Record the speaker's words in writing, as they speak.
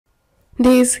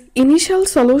This initial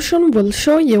solution will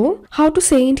show you how to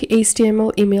send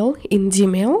HTML email in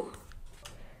Gmail.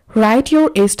 Write your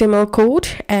HTML code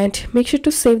and make sure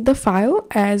to save the file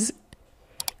as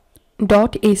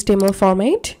 .html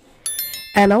format.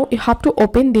 And now you have to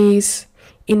open this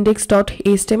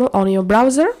index.html on your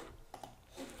browser.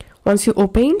 Once you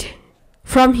opened,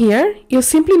 from here you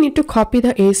simply need to copy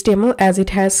the HTML as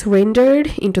it has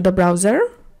rendered into the browser.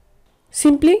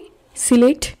 Simply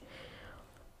select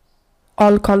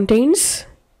all contents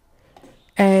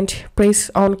and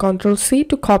press on Ctrl+C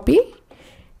to copy,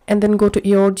 and then go to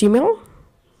your Gmail,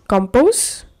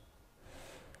 compose,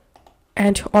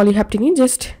 and all you have to do is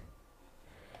just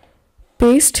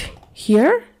paste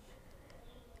here.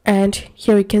 And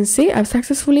here you can see I've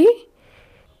successfully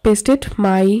pasted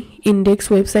my index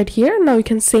website here. Now you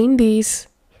can send this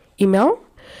email.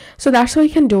 So that's how you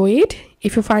can do it.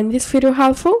 If you find this video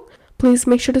helpful, please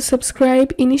make sure to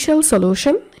subscribe Initial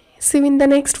Solution. See you in the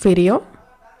next video.